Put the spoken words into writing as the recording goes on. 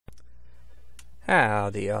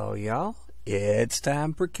Howdy all y'all, it's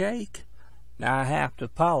time for cake. Now I have to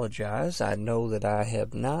apologize, I know that I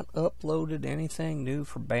have not uploaded anything new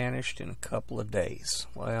for Banished in a couple of days.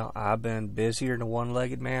 Well, I've been busier than a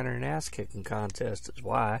one-legged man in an ass-kicking contest is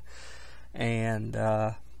why. And,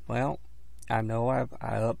 well, I know I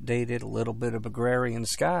updated a little bit of Agrarian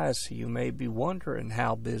Skies, so you may be wondering,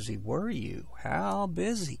 how busy were you? How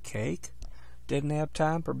busy, Cake? Didn't have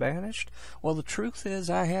time for Banished? Well, the truth is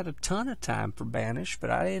I had a ton of time for Banished, but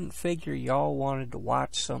I didn't figure y'all wanted to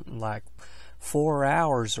watch something like 4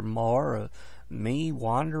 hours or more of me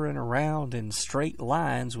wandering around in straight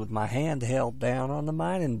lines with my hand held down on the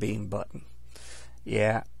mining beam button.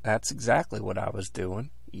 Yeah, that's exactly what I was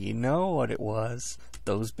doing. You know what it was.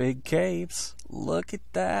 Those big caves. Look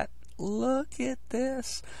at that. Look at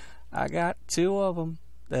this. I got 2 of them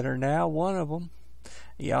that are now 1 of them.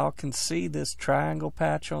 Y'all can see this triangle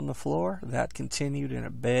patch on the floor. That continued in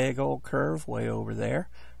a big old curve way over there,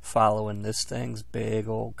 following this thing's big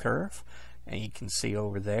old curve. And you can see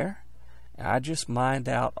over there, I just mined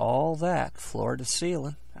out all that, floor to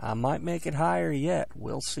ceiling. I might make it higher yet.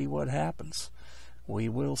 We'll see what happens. We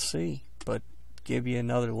will see. But give you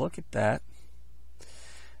another look at that.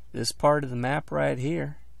 This part of the map right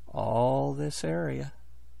here, all this area,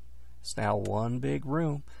 it's now one big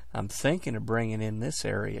room. I'm thinking of bringing in this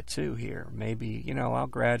area too here. Maybe, I'll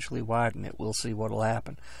gradually widen it. We'll see what'll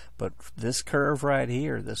happen. But this curve right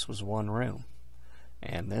here, this was 1 room.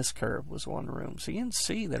 And this curve was 1 room. So you can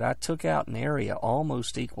see that I took out an area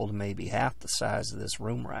almost equal to maybe half the size of this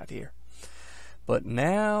room right here. But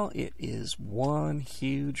now it is one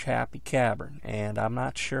huge happy cavern. And I'm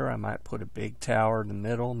not sure. I might put a big tower in the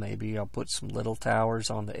middle. Maybe I'll put some little towers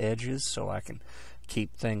on the edges so I can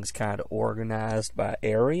keep things kind of organized by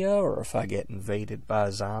area, or if I get invaded by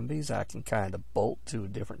zombies I can kind of bolt to a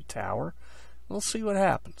different tower. We'll see what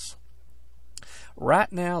happens. Right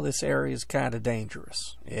now this area is kind of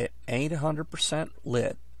dangerous. It ain't 100%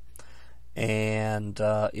 lit, and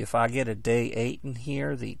if I get a day 8 in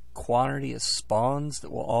here, the quantity of spawns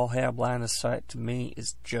that will all have line of sight to me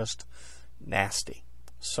is just nasty.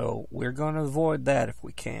 So we're going to avoid that if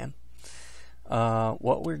we can.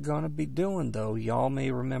 What we're going to be doing, though, y'all may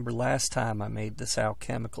remember last time I made this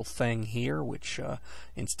alchemical thing here, which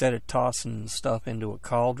instead of tossing stuff into a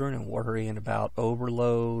cauldron and worrying about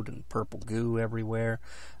overload and purple goo everywhere,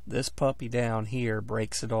 this puppy down here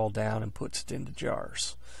breaks it all down and puts it into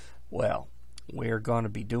jars. Well, we're going to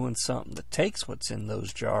be doing something that takes what's in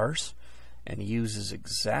those jars and uses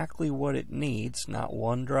exactly what it needs, not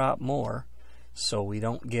 1 drop more, so we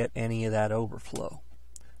don't get any of that overflow.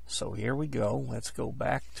 So here we go. Let's go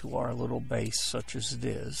back to our little base such as it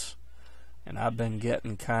is. And I've been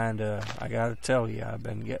getting I gotta tell you, I've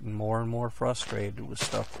been getting more and more frustrated with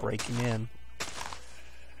stuff breaking in.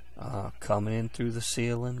 Coming in through the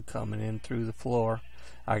ceiling, coming in through the floor.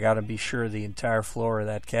 I gotta be sure the entire floor of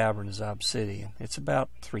that cavern is obsidian. It's about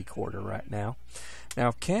 3/4 right now.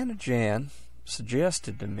 Now Canajan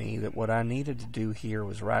suggested to me that what I needed to do here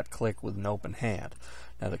was right click with an open hand.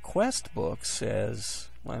 Now the quest book says,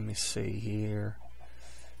 let me see here,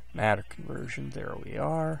 matter conversion, there we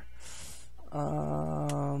are.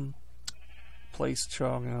 Place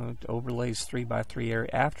chalk, overlays 3x3 area.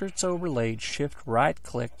 After it's overlaid, shift right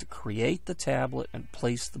click to create the tablet and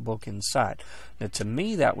place the book inside. Now to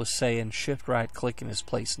me that was saying shift right click and is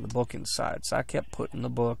placing the book inside. So I kept putting the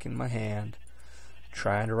book in my hand,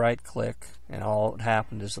 trying to right click, and all that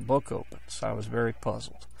happened is the book opened. So I was very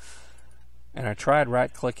puzzled. And I tried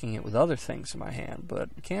right clicking it with other things in my hand,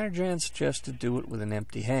 but Canajan suggested do it with an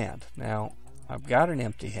empty hand. Now I've got an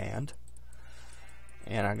empty hand,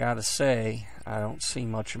 and I gotta say I don't see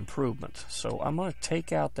much improvement. So I'm gonna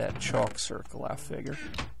take out that chalk circle, I figure.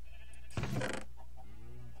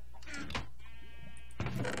 I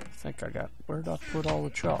think I got, where did I put all the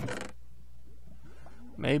chalk?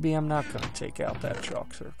 Maybe I'm not gonna take out that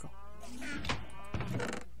chalk circle.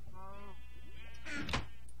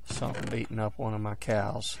 Something beating up one of my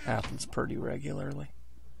cows. Happens pretty regularly.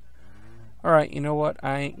 Alright, you know what?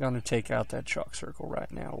 I ain't going to take out that chalk circle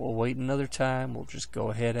right now. We'll wait another time. We'll just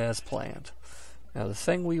go ahead as planned. Now the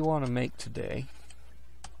thing we want to make today,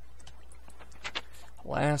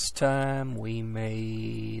 last time we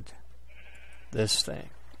made this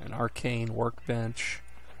thing. An arcane workbench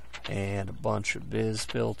and a bunch of biz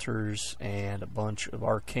filters and a bunch of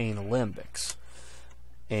arcane alembics.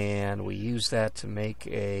 And we use that to make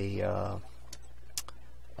a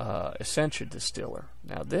essentia distiller.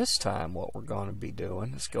 Now this time what we're going to be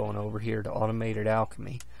doing is going over here to automated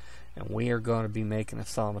alchemy, and we are going to be making a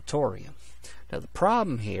Thaumatorium. Now the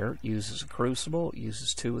problem here, uses a crucible, it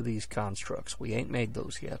uses 2 of these constructs. We ain't made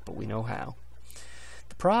those yet, but we know how.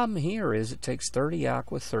 The problem here is it takes 30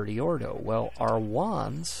 aqua, 30 ordo. Well, our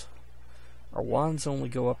wands only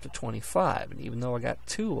go up to 25, and even though I got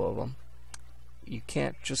 2 of them, you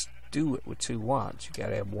can't just do it with 2 wands. You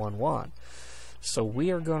gotta have 1 wand. So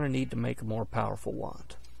we are going to need to make a more powerful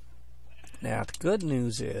wand. Now the good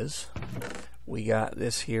news is we got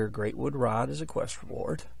this here Greatwood rod as a quest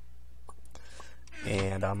reward,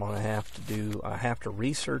 and I'm gonna have to I have to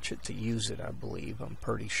research it to use it, I believe. I'm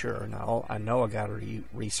pretty sure. Now I know I gotta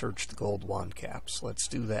research the gold wand caps. Let's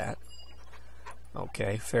do that.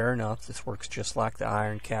 Okay, fair enough. This works just like the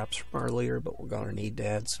iron caps from earlier, but we're gonna need to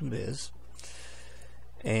add some viz.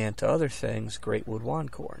 And to other things, Greatwood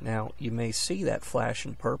wand core. Now you may see that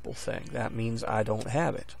flashing purple thing. That means I don't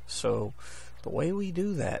have it. So the way we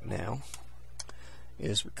do that now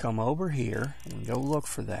is we come over here and go look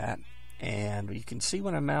for that, and you can see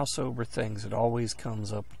when I mouse over things it always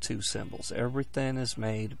comes up with 2 symbols. Everything is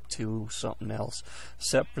made to something else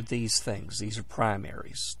except for these things. These are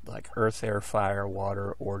primaries like earth, air, fire,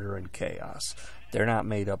 water, order, and chaos. They're not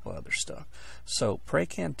made up of other stuff. So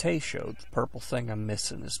Precantatio, the purple thing I'm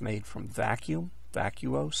missing, is made from vacuum,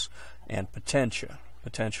 vacuos, and potentia,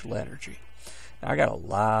 potential energy. Now, I got a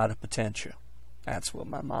lot of potentia. That's what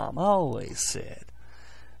my mom always said.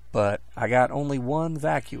 But I got only 1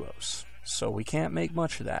 vacuos, so we can't make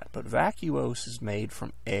much of that. But vacuos is made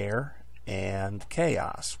from air and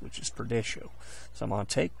chaos, which is perditio. So I'm going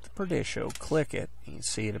to take the perditio, click it, and you can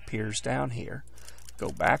see it appears down here. Go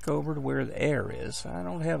back over to where the air is. I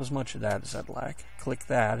don't have as much of that as I'd like. Click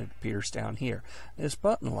that, it appears down here. This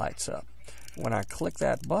button lights up. When I click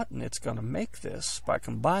that button, it's going to make this by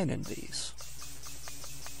combining these.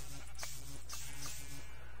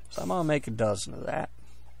 So I'm going to make a dozen of that.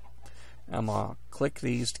 I'm going to click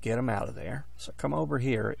these to get them out of there. So come over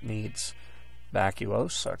here, it needs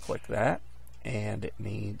vacuos, so I click that. And it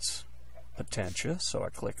needs potentia, so I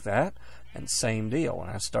click that. And same deal, when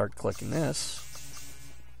I start clicking this,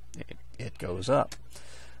 it goes up.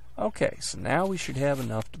 Okay, so now we should have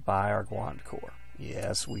enough to buy our wand core.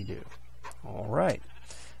 Yes, we do. Alright,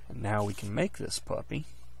 and now we can make this puppy.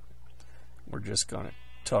 We're just going to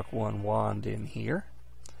tuck 1 wand in here.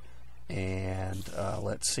 And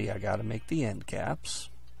let's see, I got to make the end caps.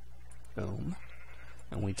 Boom.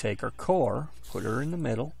 And we take our core, put her in the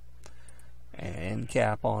middle, and end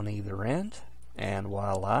cap on either end. And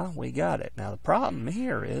voila, we got it. Now the problem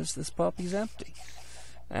here is this puppy's empty.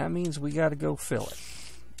 That means we got to go fill it,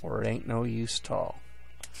 or it ain't no use at all.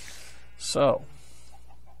 So,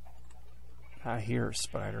 I hear a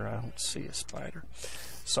spider. I don't see a spider.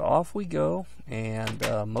 So off we go, and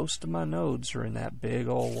most of my nodes are in that big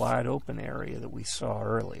old wide open area that we saw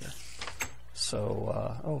earlier.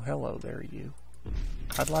 So, oh, hello there, you.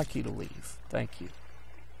 I'd like you to leave. Thank you.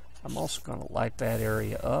 I'm also going to light that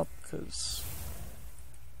area up, because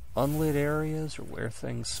unlit areas are where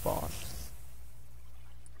things spawn.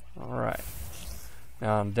 Alright.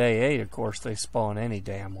 Now on day 8, of course, they spawn any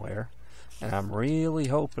damn where. And I'm really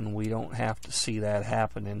hoping we don't have to see that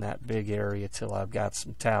happen in that big area till I've got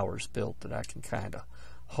some towers built that I can kind of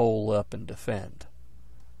hole up and defend.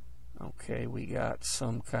 Okay, we got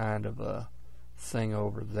some kind of a thing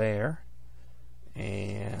over there.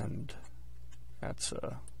 And that's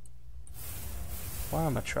a... Why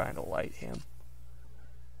am I trying to light him?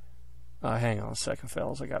 Hang on a second,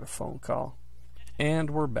 fellas. I got a phone call. And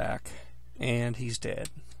we're back. And he's dead.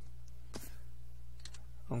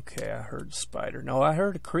 Okay, I heard a spider. No, I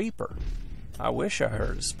heard a creeper. I wish I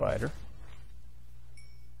heard a spider.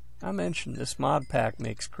 I mentioned this mod pack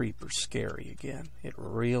makes creepers scary again. It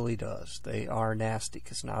really does. They are nasty,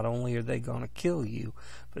 because not only are they going to kill you,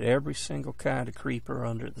 but every single kind of creeper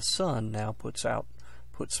under the sun now puts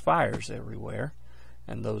fires everywhere.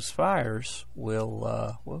 And those fires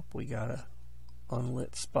will, whoop, we got a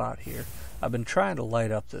unlit spot here. I've been trying to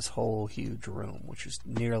light up this whole huge room, which is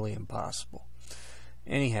nearly impossible.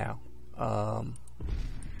 Anyhow,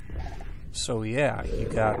 so yeah, you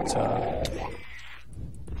got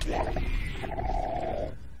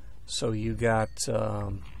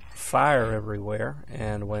fire everywhere,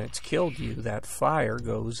 and when it's killed you, that fire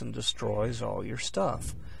goes and destroys all your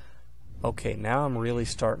stuff. Okay, now I'm really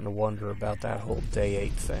starting to wonder about that whole day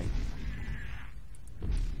 8 thing.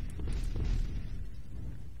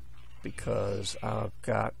 Because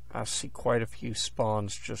I see quite a few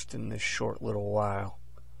spawns just in this short little while.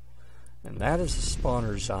 And that is a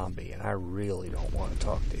spawner zombie, and I really don't want to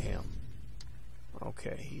talk to him.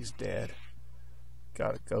 Okay, he's dead.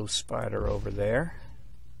 Got a ghost spider over there.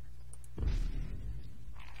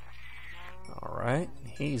 Alright,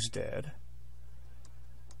 he's dead.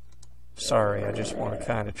 Sorry, I just want to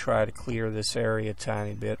kind of try to clear this area a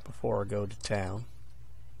tiny bit before I go to town.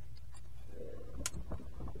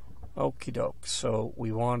 Okie doke. So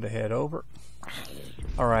we wanted to head over.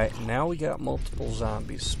 Alright, now we got multiple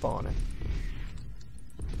zombies spawning.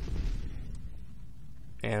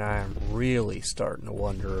 And I'm really starting to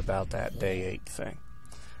wonder about that day 8 thing.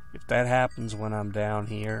 If that happens when I'm down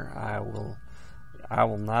here, I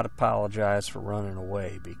will not apologize for running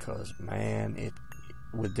away, because man,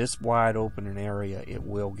 with this wide open an area, it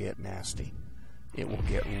will get nasty. It will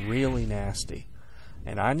get really nasty.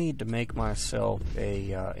 And I need to make myself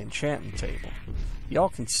a enchanting table. Y'all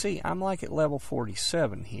can see I'm like at level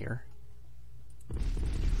 47 here.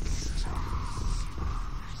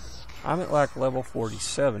 I'm at like level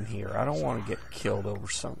 47 here. I don't want to get killed over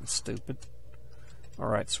something stupid.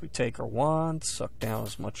 Alright, so we take our wand, suck down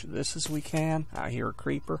as much of this as we can. I hear a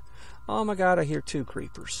creeper. Oh my god, I hear 2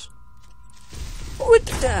 creepers. What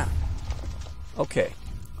the? Okay.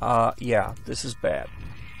 Yeah, this is bad.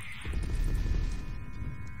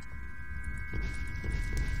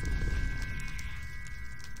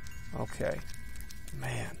 Okay.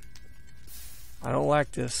 Man. I don't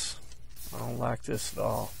like this. I don't like this at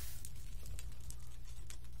all.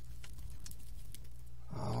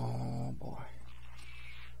 Oh boy.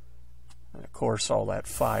 And of course all that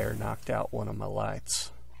fire knocked out one of my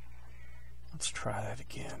lights. Let's try that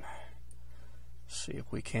again. See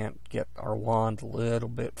if we can't get our wand a little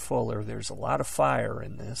bit fuller. There's a lot of fire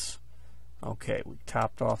in this. Okay, we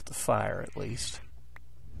topped off the fire at least.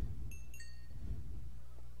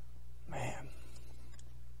 Man.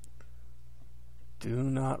 Do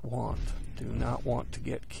not want to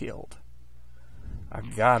get killed. I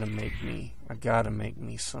gotta make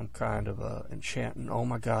me some kind of a enchanting. Oh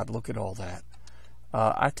my god, look at all that.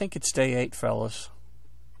 I think it's day 8, fellas.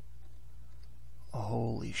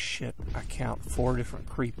 Holy shit, I count 4 different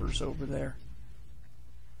creepers over there.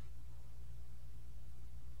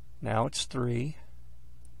 Now it's 3.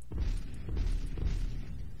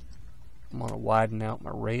 I'm gonna widen out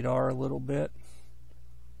my radar a little bit.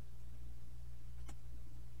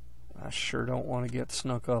 I sure don't want to get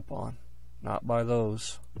snuck up on. Not by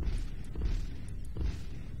those.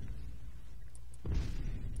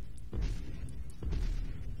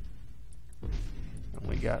 And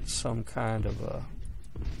we got some kind of a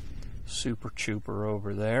super trooper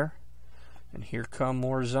over there. And here come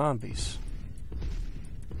more zombies.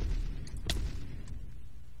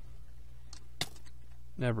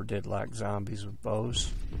 Never did like zombies with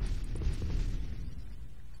bows.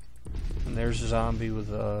 And there's a zombie with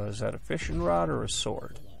a... is that a fishing rod or a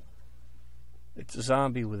sword? It's a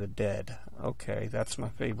zombie with a dead. Okay, that's my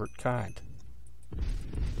favorite kind.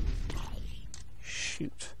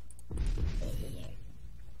 Shoot.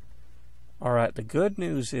 Alright, the good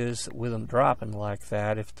news is that with them dropping like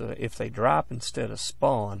that, if they drop instead of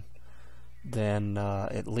spawn, then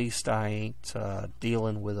at least I ain't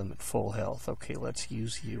dealing with them at full health. Okay, let's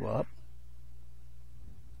use you up.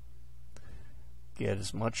 Get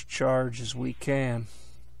as much charge as we can.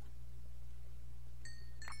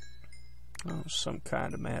 Oh, some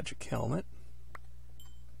kind of magic helmet.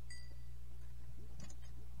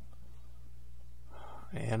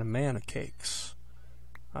 And a mana cakes.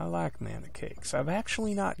 I like mana cakes. I've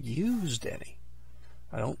actually not used any.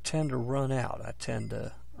 I don't tend to run out. I tend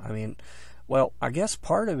to, well, I guess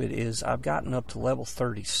part of it is I've gotten up to level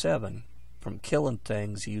 37 from killing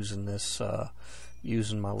things using this,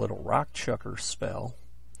 using my little rock chucker spell.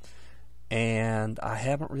 And I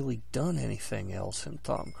haven't really done anything else in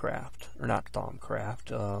Thaumcraft. Or not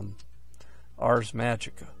Thaumcraft, Ars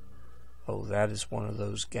Magica. Oh, that is one of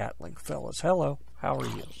those Gatling fellas. Hello, how are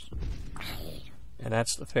you? And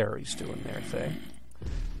that's the fairies doing their thing.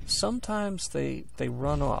 Sometimes they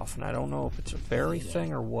run off, and I don't know if it's a fairy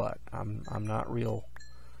thing or what. I'm not real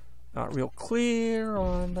clear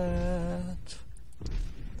on that.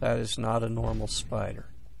 That is not a normal spider.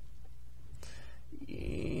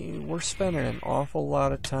 We're spending an awful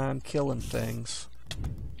lot of time killing things.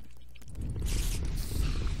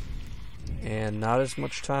 And not as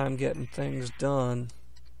much time getting things done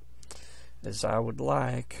as I would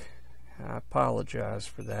like. I apologize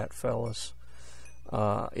for that, fellas.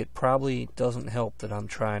 It probably doesn't help that I'm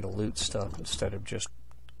trying to loot stuff instead of just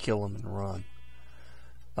kill them and run.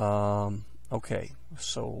 Okay,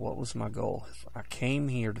 so what was my goal? I came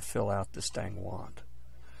here to fill out this dang wand.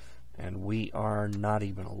 And we are not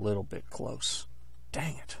even a little bit close.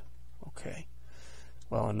 Dang it. Okay.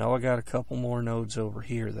 Well, I know I got a couple more nodes over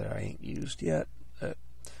here that I ain't used yet that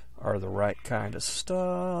are the right kind of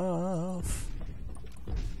stuff.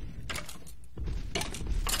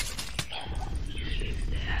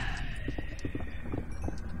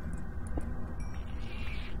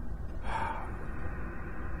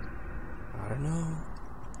 I don't know.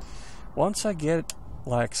 Once I get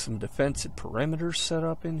like some defensive perimeters set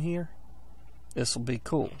up in here, this will be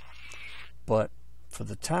cool. But for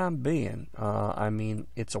the time being, I mean,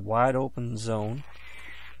 it's a wide open zone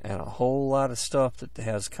and a whole lot of stuff that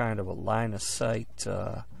has kind of a line of sight,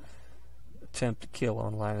 attempt to kill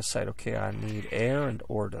on line of sight. Okay, I need air and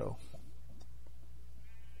ordo.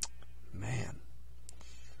 Man.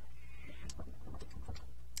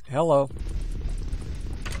 Hello.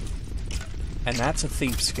 And that's a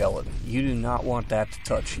thief skeleton. You do not want that to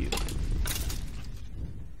touch you.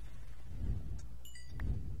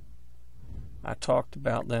 I talked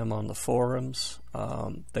about them on the forums.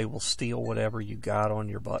 They will steal whatever you got on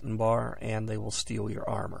your button bar, and they will steal your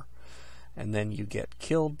armor. And then you get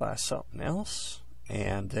killed by something else,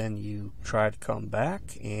 and then you try to come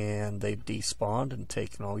back, and they've despawned and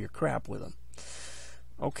taken all your crap with them.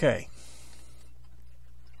 Okay.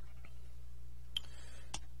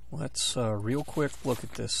 Let's real quick look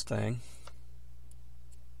at this thing.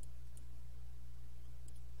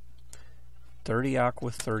 30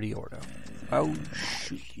 aqua, 30 ordo. Oh,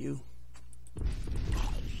 shoot you.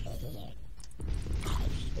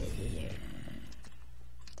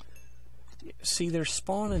 See, they're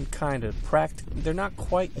spawning kind of they're not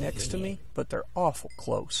quite next to me, but they're awful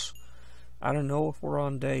close. I don't know if we're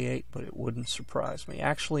on day 8, but it wouldn't surprise me.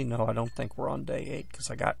 Actually, no, I don't think we're on day 8,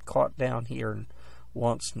 because I got caught down here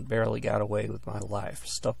once and barely got away with my life.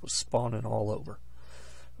 Stuff was spawning all over.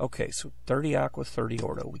 Okay, so 30 aqua, 30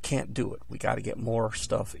 ordo. We can't do it. We got to get more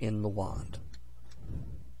stuff in the wand.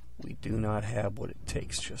 We do not have what it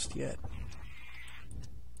takes just yet.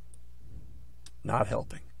 Not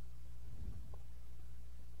helping.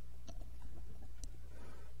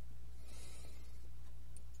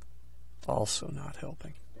 Also not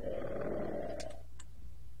helping.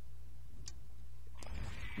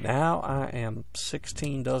 Now I am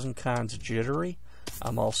 16 dozen kinds of jittery.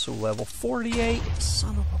 I'm also level 48.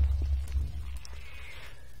 Son of a...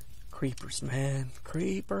 Creepers, man.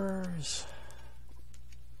 Creepers.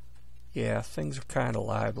 Yeah, things are kind of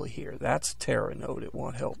lively here. That's a Terra node. It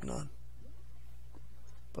won't help none.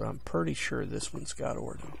 But I'm pretty sure this one's got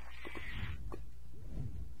ordo.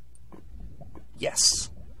 Yes.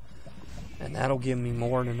 And that'll give me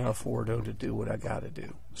more than enough ordo to do what I gotta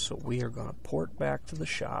do. So we are going to port back to the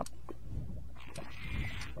shop.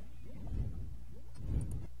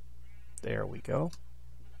 There we go.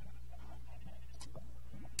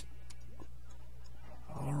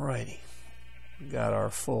 Alrighty. We got our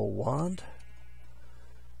full wand.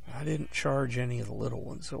 I didn't charge any of the little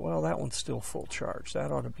ones. So, well, that one's still full charge.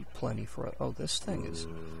 That ought to be plenty for it. Oh, this thing is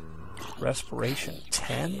respiration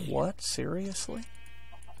 10? What? Seriously?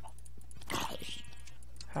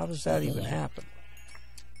 How does that even happen?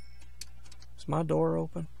 Is my door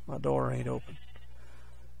open? My door ain't open.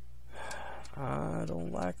 I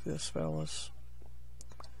don't like this, fellas.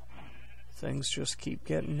 Things just keep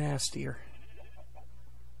getting nastier.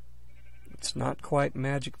 It's not quite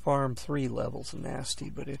Magic Farm 3 levels of nasty,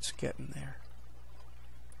 but it's getting there.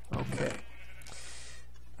 Okay.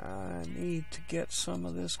 I need to get some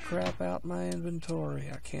of this crap out my inventory.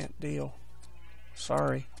 I can't deal.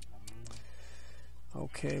 Sorry.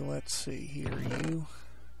 Okay, let's see here. You.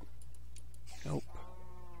 Nope.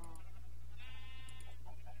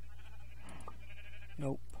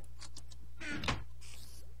 Nope.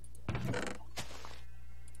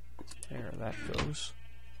 There, that goes.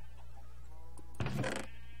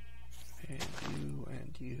 And you,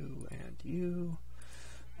 and you, and you,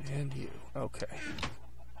 and you. Okay.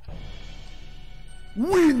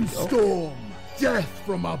 Windstorm! Death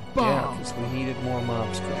from above! Yeah, because we needed more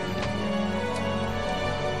mobs coming.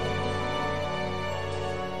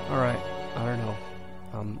 Alright, I don't know.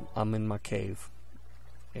 I'm in my cave.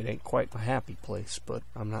 It ain't quite my happy place, but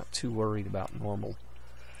I'm not too worried about normal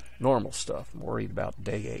stuff. I'm worried about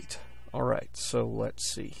day 8. Alright, so let's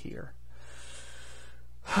see here.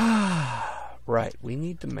 Right, we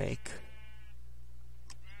need to make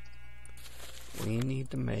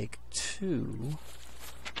 2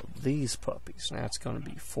 of these puppies. Now it's going to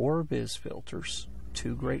be 4 biz filters,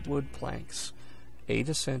 2 Greatwood planks, 8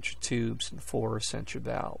 essentia tubes, and 4 essentia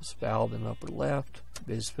valves. Valve in upper left,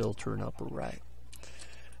 biz filter in upper right.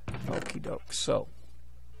 Okie doke. So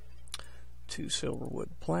 2 silverwood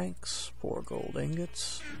planks, 4 gold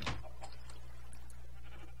ingots.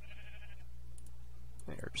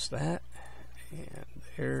 There's that, and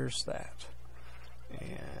there's that,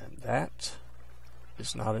 and that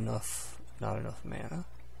is not enough mana.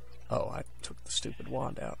 Oh, I took the stupid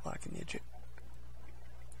wand out like an idiot.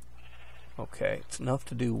 Okay, it's enough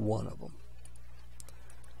to do one of them.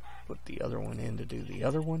 Put the other one in to do the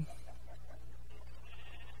other one.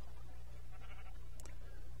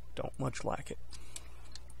 Don't much like it.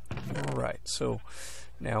 Alright, so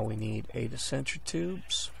now we need 8 essentia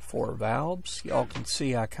tubes, 4 valves. Y'all can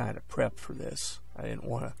see I kind of prepped for this. I didn't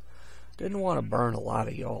want to burn a lot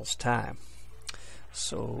of y'all's time.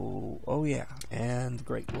 So, oh yeah, and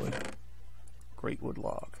Greatwood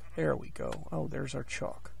log. There we go. Oh, there's our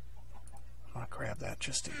chalk. I'm gonna grab that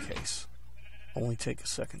just in case. Only take a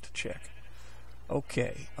second to check.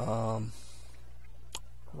 Okay,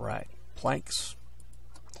 right, planks.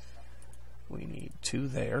 We need 2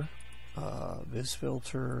 there. Vis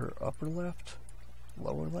filter upper left,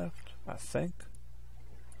 lower left, I think.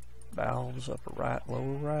 Valves upper right,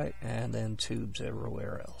 lower right, and then tubes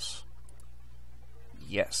everywhere else.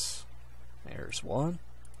 Yes, there's 1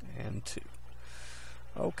 and 2.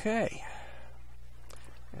 Okay,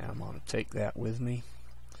 and I'm going to take that with me.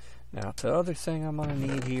 Now, the other thing I'm going to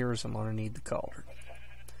need here is I'm going to need the cauldron.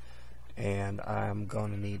 And I'm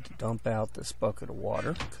going to need to dump out this bucket of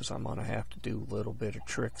water because I'm going to have to do a little bit of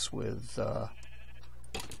tricks with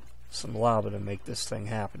some lava to make this thing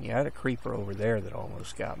happen. You had a creeper over there that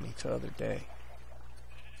almost got me the other day.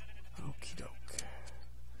 Okie doke.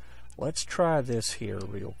 Let's try this here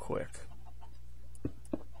real quick.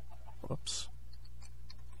 Whoops.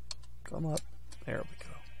 Come up. There we go.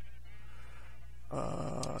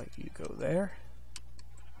 You go there.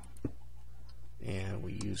 And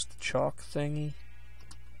we use the chalk thingy.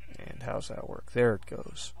 And how's that work? There it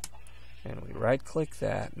goes. And we right click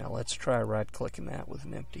that. Now let's try right clicking that with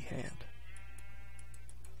an empty hand.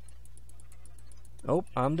 Nope,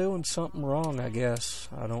 I'm doing something wrong, I guess.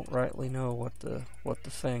 I don't rightly know what the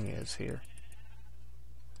thing is here.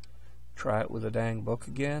 Try it with a dang book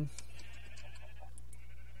again.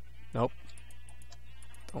 Nope.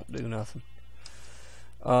 Don't do nothing.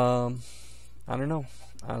 I don't know.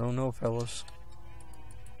 I don't know, fellas.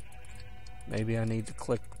 Maybe I need to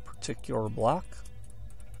click a particular block.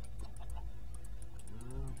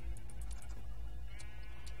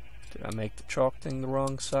 Did I make the chalk thing the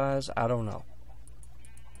wrong size? I don't know.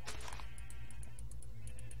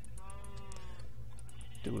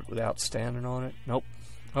 Do it without standing on it? Nope.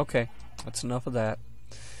 Okay, that's enough of that.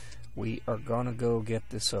 We are gonna go get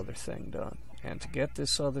this other thing done. And to get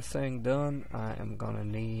this other thing done, I am gonna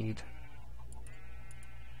need...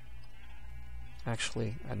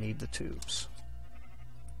 Actually, I need the tubes.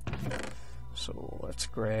 So let's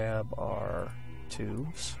grab our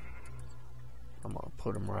tubes. I'm gonna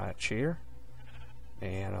put them right here.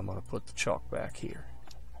 And I'm gonna put the chalk back here.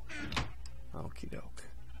 Okie doke.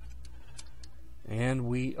 And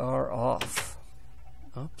we are off.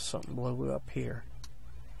 Oh, something blew up here.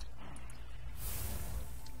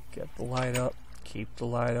 Get the light up. Keep the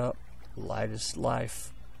light up. Light is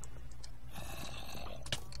life.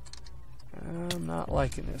 I'm not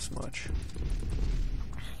liking this much.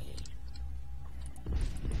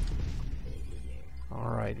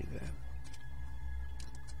 Alrighty then.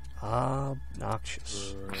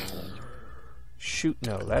 Obnoxious. Shoot,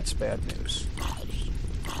 no, that's bad news.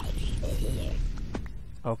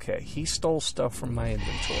 Okay, he stole stuff from my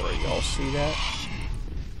inventory. Y'all see that?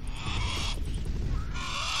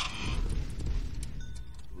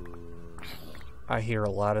 I hear a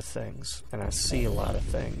lot of things, and I see a lot of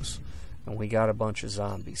things, and we got a bunch of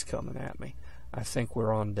zombies coming at me. I think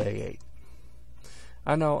we're on day 8.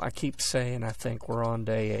 I know, I keep saying I think we're on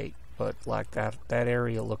day 8, but like that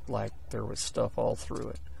area looked like there was stuff all through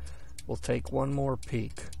it. We'll take one more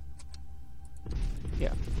peek.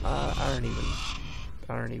 Yeah, I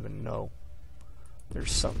don't even know.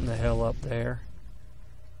 There's something the hell up there.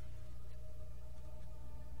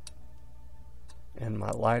 And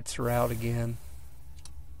my lights are out again.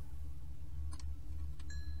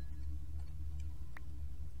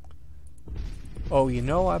 Oh, you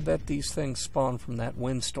know, I bet these things spawn from that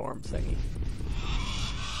windstorm thingy.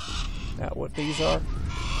 That what these are?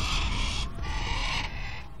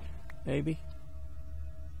 Maybe?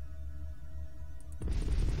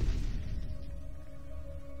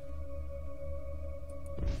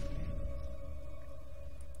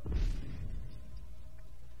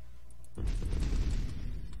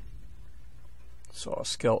 Saw a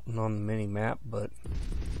skeleton on the mini map, but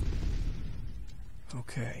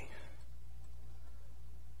okay.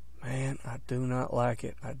 Man, I do not like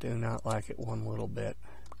it. I do not like it one little bit.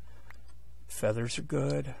 Feathers are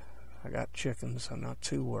good. I got chickens. I'm not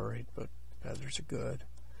too worried, but feathers are good.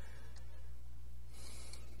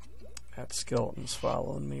 That skeleton's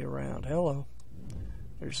following me around. Hello.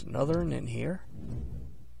 There's another one in here.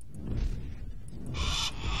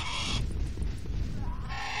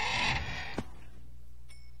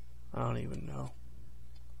 I don't even know.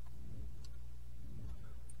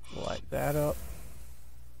 Light that up.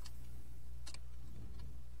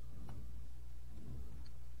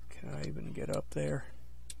 Can I even get up there.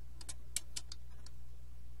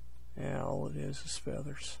 Yeah, all it is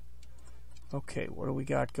feathers. Okay, what do we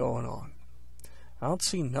got going on? I don't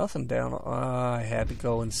see nothing down. I had to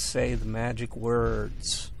go and say the magic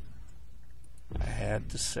words. I had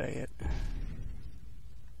to say it.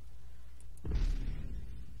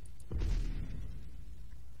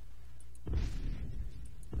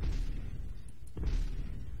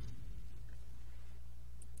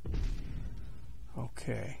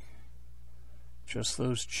 Okay. Just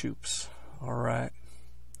those choops. Alright.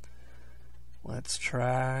 Let's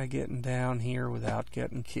try getting down here without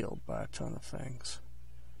getting killed by a ton of things.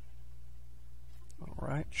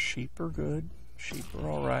 Alright, sheep are good. Sheep are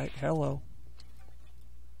alright. Hello.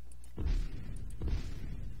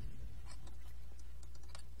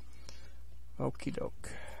 Okie doke.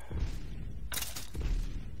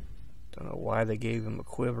 Don't know why they gave him a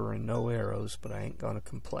quiver and no arrows, but I ain't gonna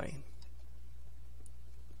complain.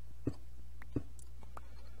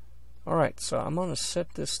 Alright, so I'm gonna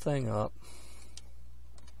set this thing up.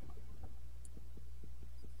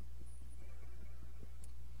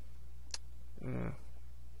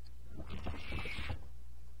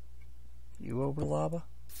 You over lava?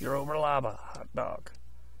 You're over lava, hot dog.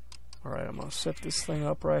 Alright, I'm going to set this thing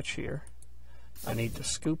up right here. I need to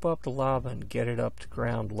scoop up the lava and get it up to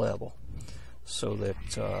ground level so that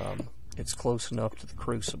it's close enough to the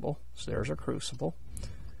crucible. So there's our crucible.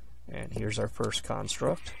 And here's our first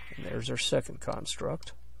construct. And there's our second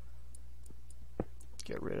construct.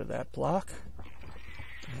 Get rid of that block.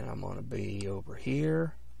 And I'm going to be over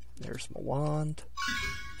here. There's my wand.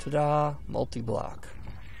 Ta-da! Multi-block.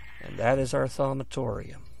 And that is our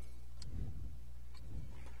Thaumatorium.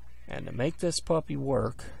 And to make this puppy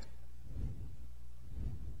work,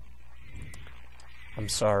 I'm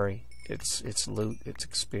sorry, it's loot, it's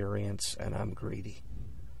experience, and I'm greedy.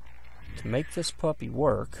 To make this puppy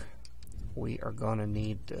work, we are going to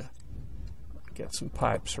need to get some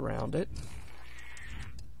pipes around it.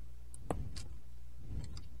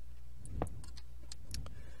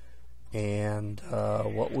 And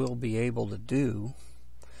what we'll be able to do,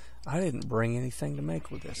 I didn't bring anything to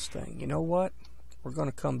make with this thing. You know what? We're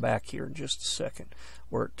going to come back here in just a second.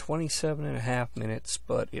 We're at 27.5 minutes,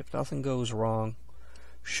 but if nothing goes wrong,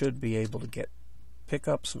 should be able to pick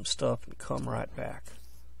up some stuff and come right back.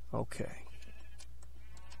 Okay.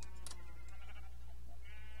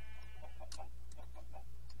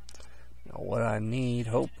 Now what I need,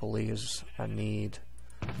 hopefully, is I need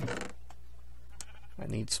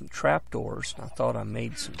some trapdoors. I thought I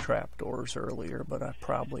made some trapdoors earlier, but I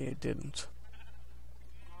probably didn't.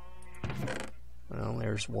 Well,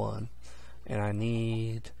 there's one. And I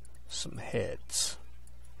need some heads.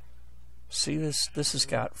 See this? This has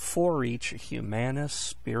got 4 each, a Humanus,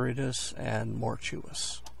 Spiritus, and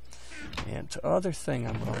Mortuus. And the other thing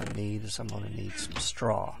I'm going to need is I'm going to need some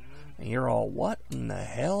straw. And you're all, what in the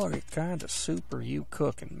hell kind of soup are you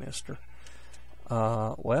cooking, mister?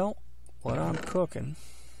 Well, what I'm cooking,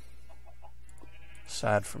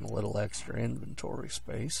 aside from a little extra inventory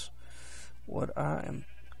space, what I am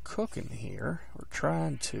cooking here, or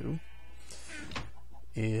trying to,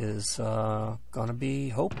 is going to be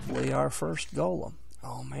hopefully our first golem.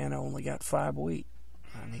 Oh man, I only got 5 wheat.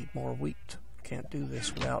 I need more wheat. Can't do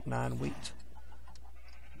this without 9 wheat.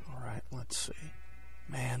 Alright, let's see.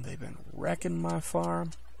 Man, they've been wrecking my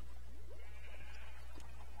farm.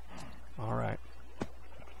 Alright.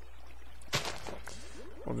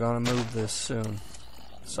 We're going to move this soon,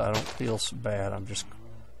 so I don't feel so bad. I'm just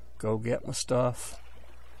go get my stuff,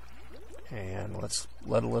 and let's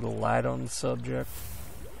let a little light on the subject,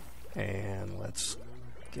 and let's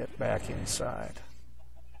get back inside.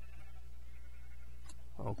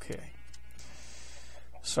 Okay.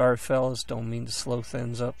 Sorry, fellas, don't mean to slow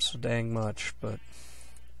things up so dang much, but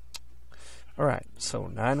alright, so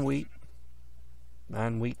 9 wheat.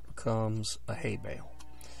 9 wheat becomes a hay bale.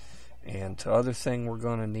 And the other thing we're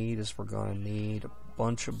going to need is we're going to need a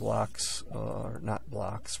bunch of blocks, or not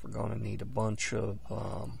blocks, we're going to need a bunch of,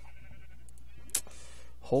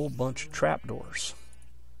 whole bunch of trapdoors.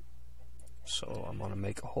 So I'm going to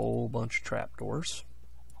make a whole bunch of trapdoors.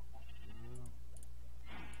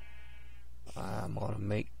 I'm going to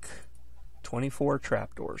make 24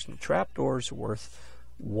 trapdoors. And the trapdoors are worth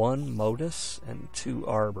 1 modus and 2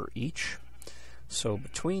 arbor each. So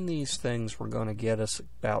between these things, we're going to get us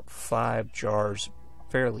about 5 jars of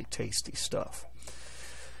fairly tasty stuff.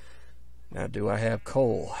 Now, do I have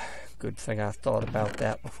coal? Good thing I thought about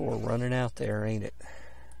that before running out there, ain't it?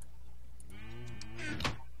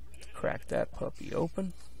 Crack that puppy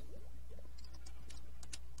open.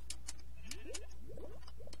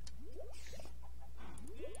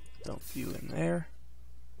 Dump you in there.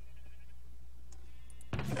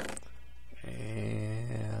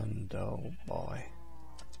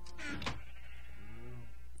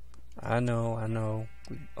 I know.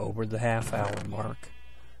 Over the half-hour mark.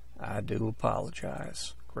 I do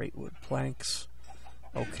apologize. Greatwood planks.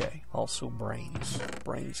 Okay, also brains.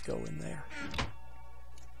 Brains go in there.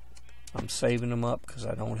 I'm saving them up because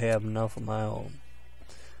I don't have enough of my own.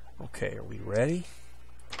 Okay, are we ready?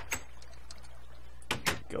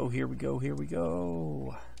 Here we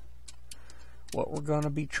go. What we're going to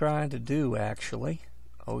be trying to do, actually...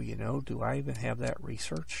 Oh, you know, do I even have that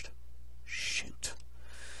researched? Shoot.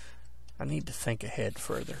 I need to think ahead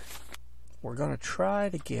further. We're going to try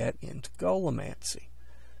to get into Golemancy.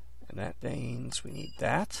 And that means we need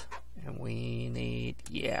that. And we need...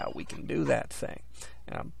 Yeah, we can do that thing.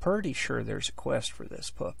 And I'm pretty sure there's a quest for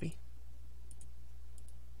this puppy.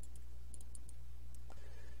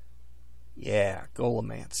 Yeah,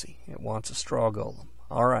 Golemancy. It wants a straw golem.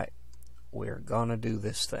 Alright. We're gonna do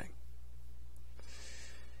this thing.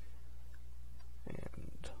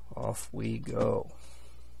 And off we go.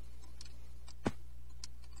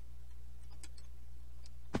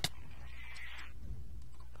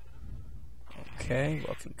 Okay,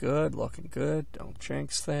 looking good. Don't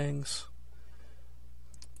jinx things.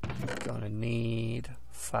 Gonna need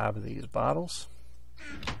 5 of these bottles.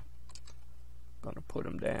 Gonna put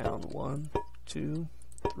them down. 1, 2,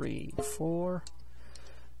 3, 4.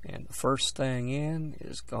 And the first thing in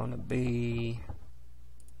is gonna be...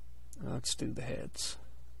 Let's do the heads.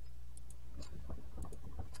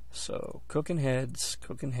 So, cooking heads.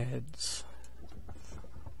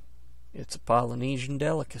 It's a Polynesian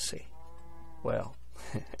delicacy. Well,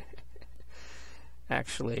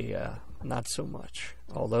 actually, not so much.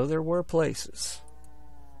 Although there were places.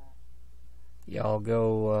 Y'all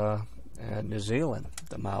go New Zealand.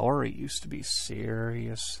 The Maori used to be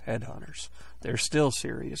serious headhunters. They're still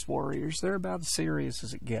serious warriors. They're about as serious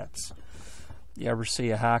as it gets. You ever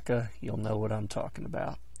see a haka, you'll know what I'm talking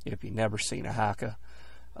about. If you've never seen a haka,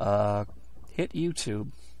 hit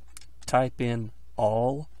YouTube, type in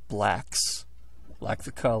all blacks, like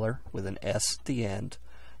the color, with an S at the end,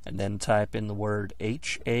 and then type in the word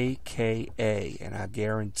H-A-K-A, and I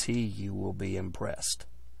guarantee you will be impressed.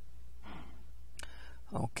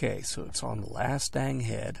 Okay, so it's on the last dang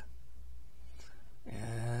head,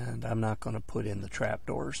 and I'm not going to put in the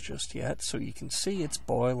trapdoors just yet, so you can see it's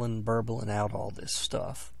boiling, burbling out all this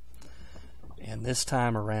stuff. And this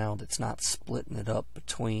time around, it's not splitting it up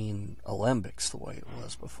between alembics the way it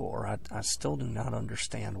was before. I still do not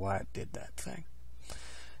understand why it did that thing.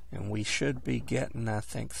 And we should be getting, I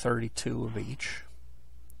think, 32 of each.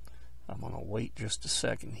 I'm going to wait just a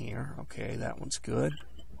second here. Okay, that one's good.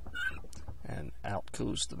 And out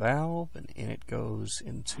goes the valve, and in it goes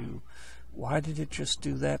into... Why did it just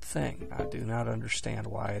do that thing? I do not understand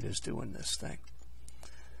why it is doing this thing.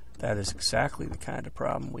 That is exactly the kind of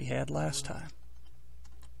problem we had last time.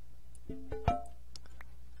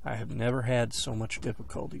 I have never had so much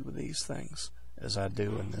difficulty with these things as I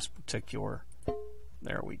do in this particular...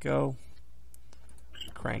 There we go.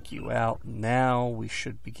 Crank you out. Now we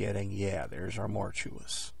should be getting... Yeah, there's our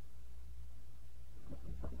mortuous.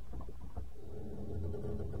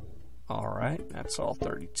 Alright, that's all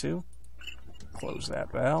 32. Close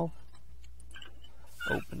that valve.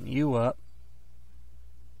 Open you up.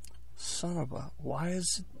 Son of a... Why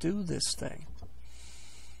does it do this thing?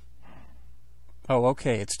 Oh,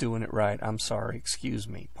 okay, it's doing it right. I'm sorry, excuse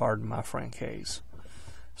me. Pardon my franchise.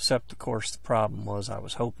 Except, of course, the problem was I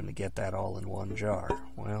was hoping to get that all in one jar.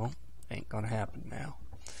 Well, ain't gonna happen now.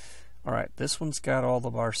 Alright, this one's got all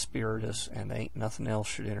of our spiritus, and ain't nothing else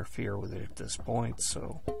should interfere with it at this point,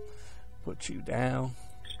 so put you down.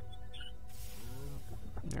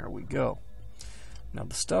 There we go. Now,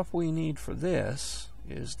 the stuff we need for this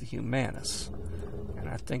is the humanus, and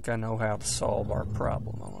I think I know how to solve our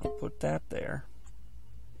problem. I'm gonna put that there.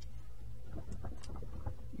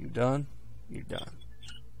 You done? You're done.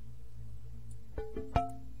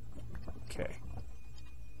 Okay.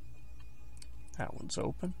 That one's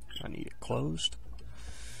open. I need it closed.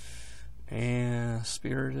 And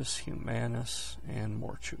spiritus, humanus, and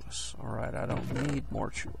mortuus. Alright, I don't need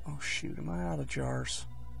mortuus. Oh shoot, am I out of jars?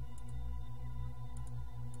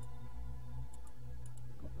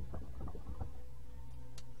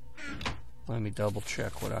 Let me double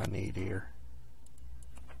check what I need here.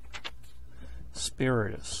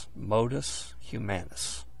 Spiritus, modus,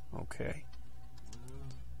 humanus. Okay.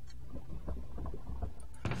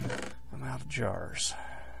 I'm out of jars.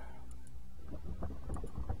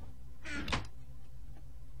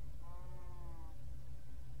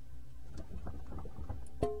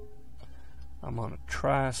 I'm going to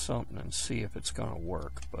try something and see if it's going to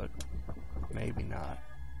work, but maybe not.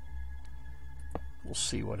 We'll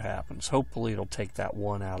see what happens. Hopefully it'll take that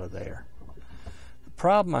one out of there. The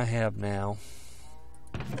problem I have now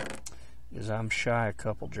is I'm shy a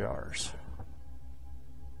couple jars.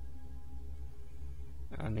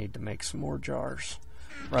 I need to make some more jars.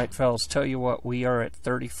 Right, fellas, tell you what, we are at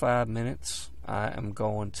 35 minutes. I am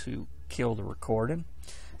going to kill the recording.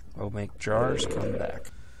 We'll make jars, come back.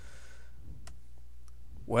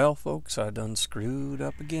 Well, folks, I done screwed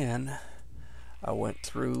up again. I went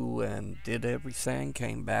through and did everything,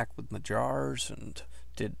 came back with my jars and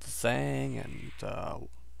did the thing and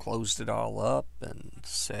closed it all up and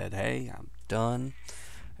said, hey, I'm done.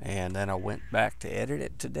 And then I went back to edit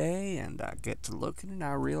it today, and I get to looking, and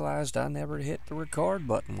I realized I never hit the record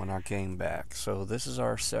button when I came back. So this is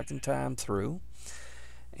our second time through,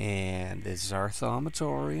 and this is our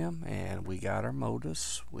Thaumatorium, and we got our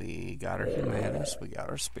Modus, we got our Humanus, we got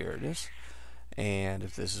our Spiritus, and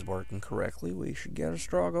if this is working correctly, we should get a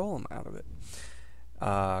straw golem out of it.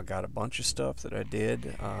 Got a bunch of stuff that I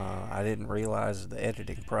did. I didn't realize the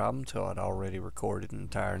editing problem until I'd already recorded an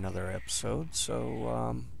entire another episode.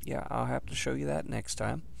 So, yeah, I'll have to show you that next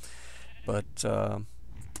time. But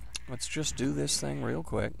let's just do this thing real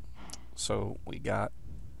quick. So we got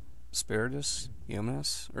Spiritus,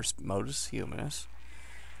 Humanus, or Modus, Humanus.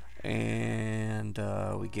 And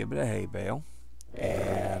we give it a hay bale.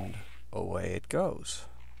 And away it goes.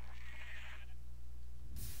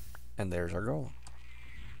 And there's our golem.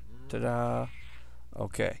 Ta-da!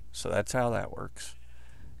 Okay, so that's how that works.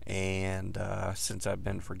 And since I've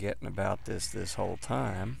been forgetting about this whole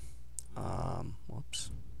time,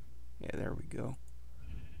 whoops. Yeah, there we go.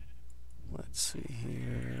 Let's see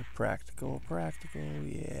here. Practical.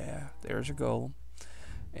 Yeah, there's a golem.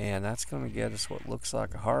 And that's going to get us what looks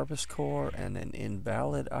like a harvest core and an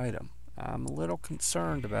invalid item. I'm a little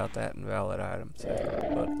concerned about that invalid item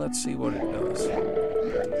thing, but let's see what it does.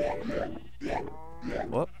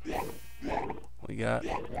 Whoop. We got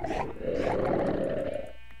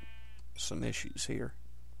some issues here.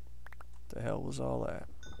 What the hell was all that?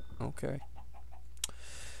 Okay.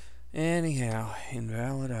 Anyhow,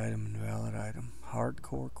 invalid item.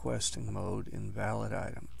 Hardcore questing mode, invalid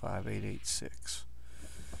item, 5886.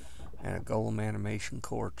 And a golem animation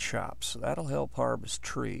core chop. So that'll help harvest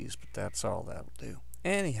trees, but that's all that'll do.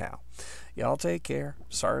 Anyhow, y'all take care.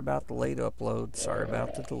 Sorry about the late upload. Sorry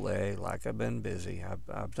about the delay. Like I've been busy.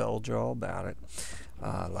 I've told you all about it.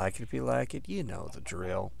 Like it if you like it. You know the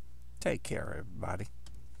drill. Take care, everybody.